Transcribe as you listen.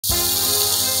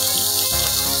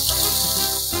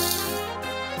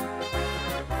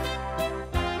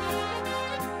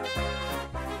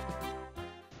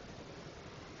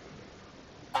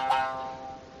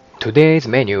Today's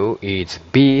menu is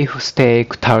beef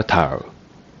steak tartar.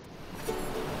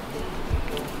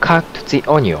 Cut the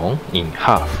onion in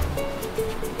half.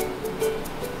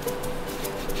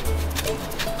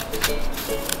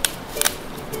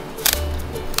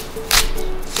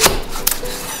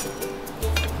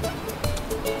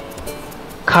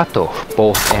 Cut off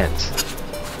both ends.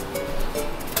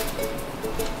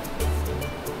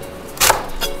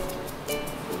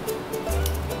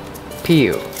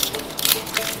 Peel.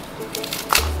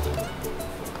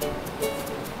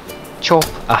 Chop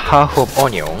a half of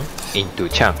onion into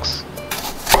chunks.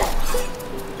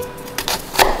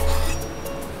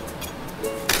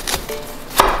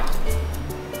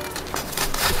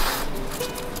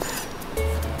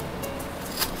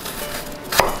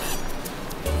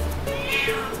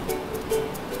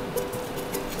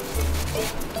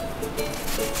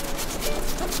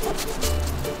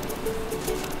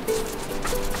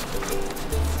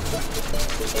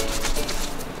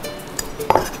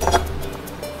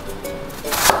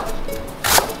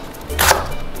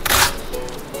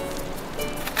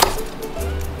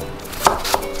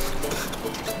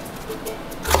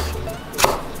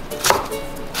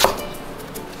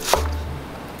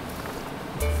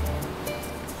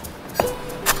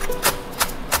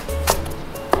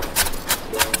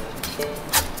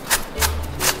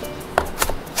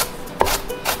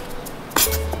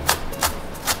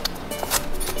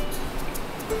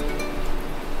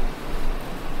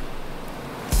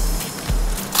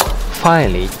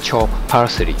 Finely chop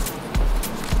parsley.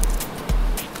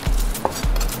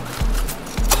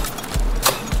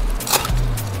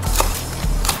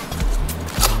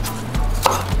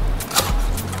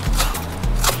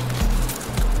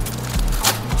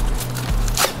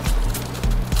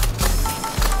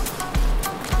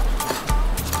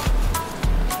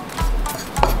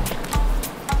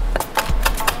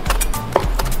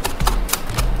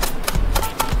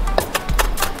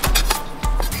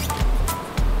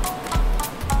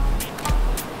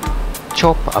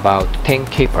 Chop about 10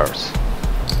 capers.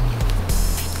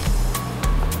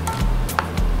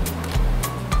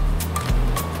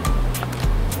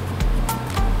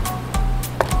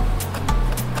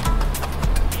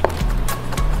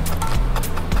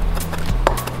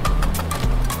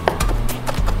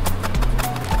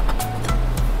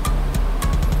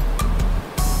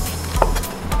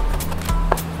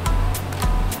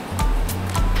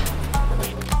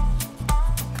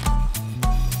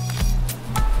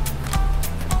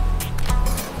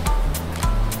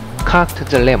 Cut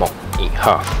the lemon in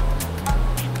half.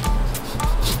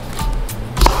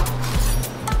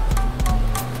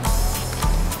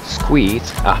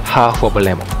 Squeeze a half of a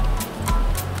lemon.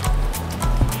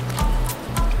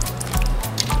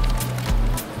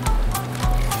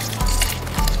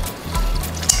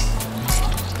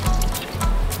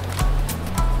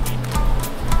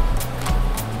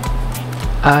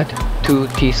 Add 2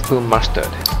 teaspoons mustard.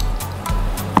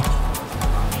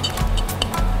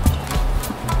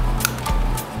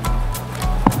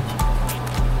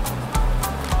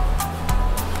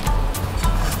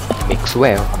 Mix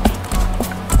well.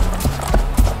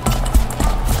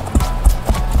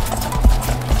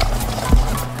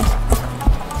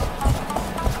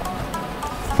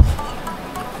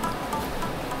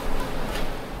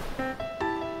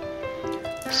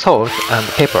 Salt and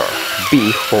pepper,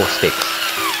 beef or sticks.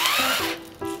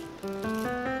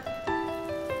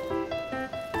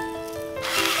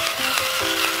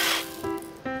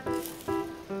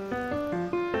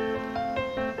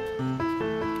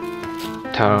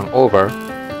 Turn over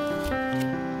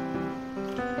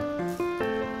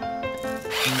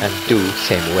and do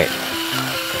same way.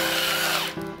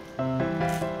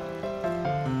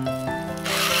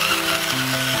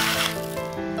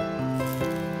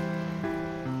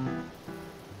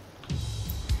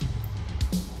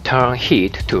 Turn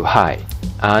heat to high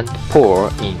and pour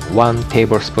in 1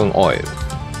 tablespoon oil.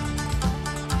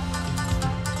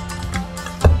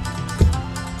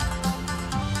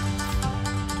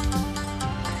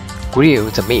 Grill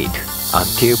the meat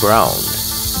until browned.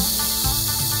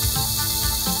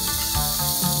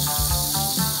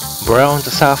 Brown the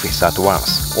surface at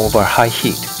once over high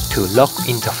heat to lock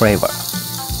in the flavor.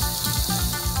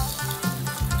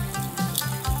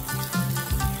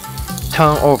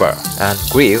 Turn over and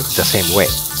grill the same way.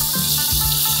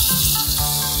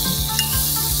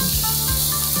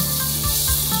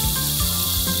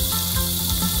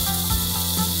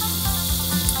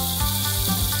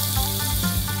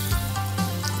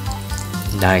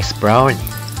 Nice browning.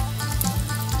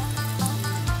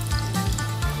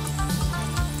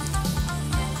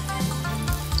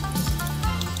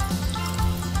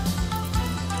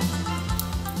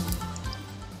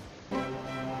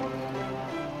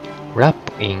 Wrap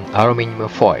in aluminum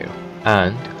foil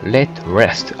and let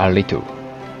rest a little.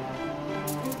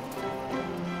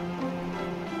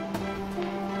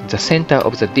 The center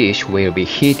of the dish will be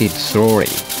heated slowly,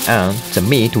 and the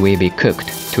meat will be cooked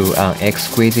to an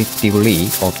exquisite degree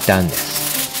of doneness.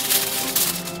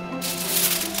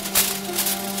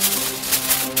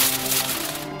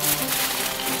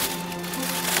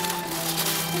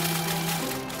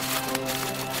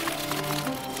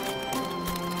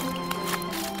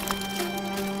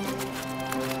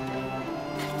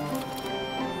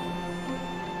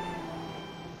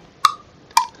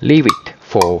 Leave it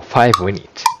for 5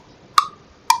 minutes.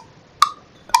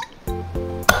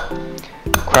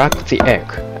 Crack the egg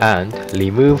and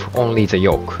remove only the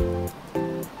yolk.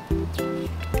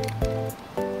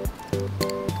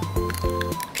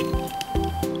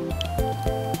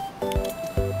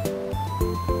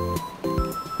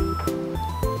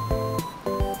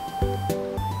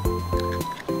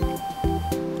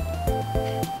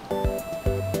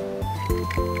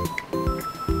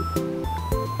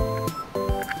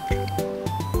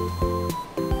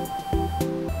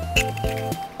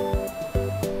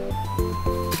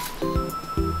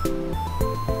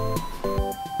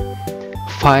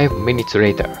 Five minutes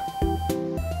later.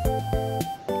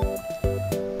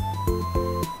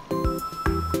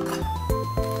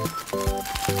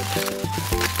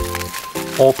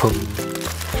 Open.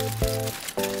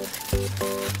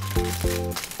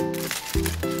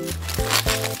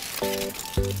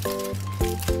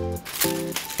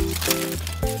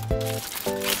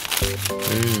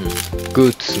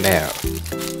 Good smell.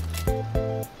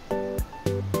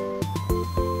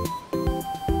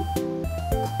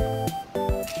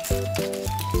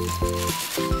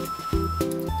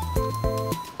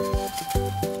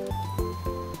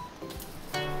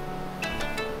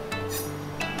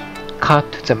 Cut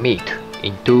the meat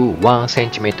into 1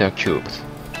 cm cubes.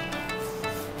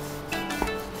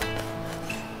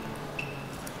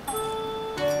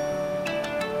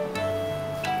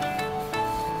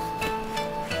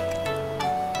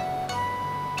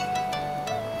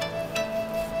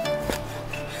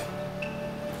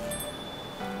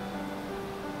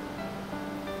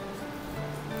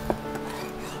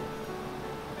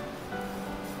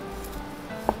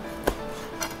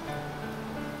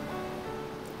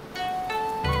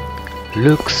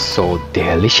 Looks so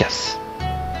delicious.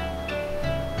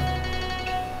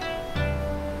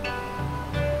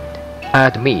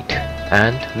 Add meat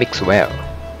and mix well.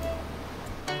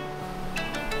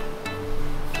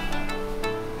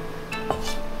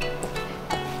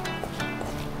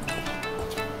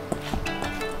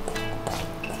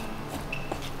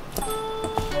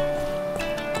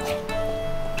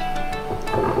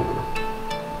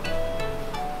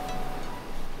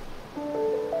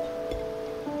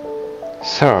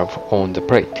 Serve on the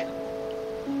plate.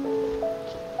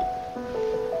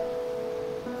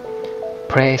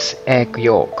 Place egg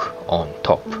yolk on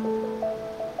top.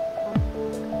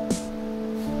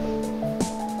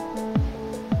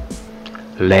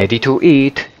 Ready to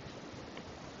eat!